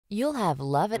You'll have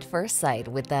love at first sight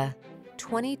with the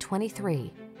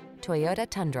 2023 Toyota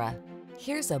Tundra.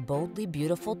 Here's a boldly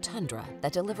beautiful Tundra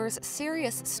that delivers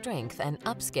serious strength and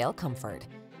upscale comfort.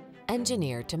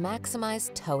 Engineered to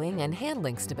maximize towing and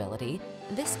handling stability,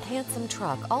 this handsome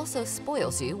truck also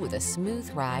spoils you with a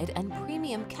smooth ride and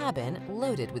premium cabin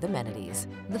loaded with amenities.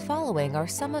 The following are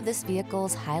some of this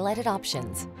vehicle's highlighted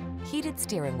options: heated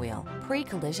steering wheel,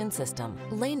 pre-collision system,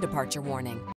 lane departure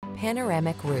warning,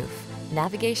 panoramic roof,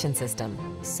 navigation system,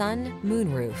 sun,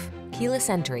 moonroof, keyless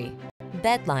entry,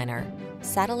 bed liner,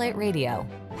 satellite radio,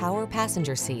 power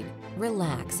passenger seat.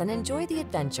 Relax and enjoy the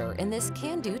adventure in this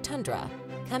can-do Tundra.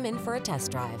 Come in for a test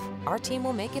drive. Our team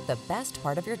will make it the best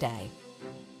part of your day.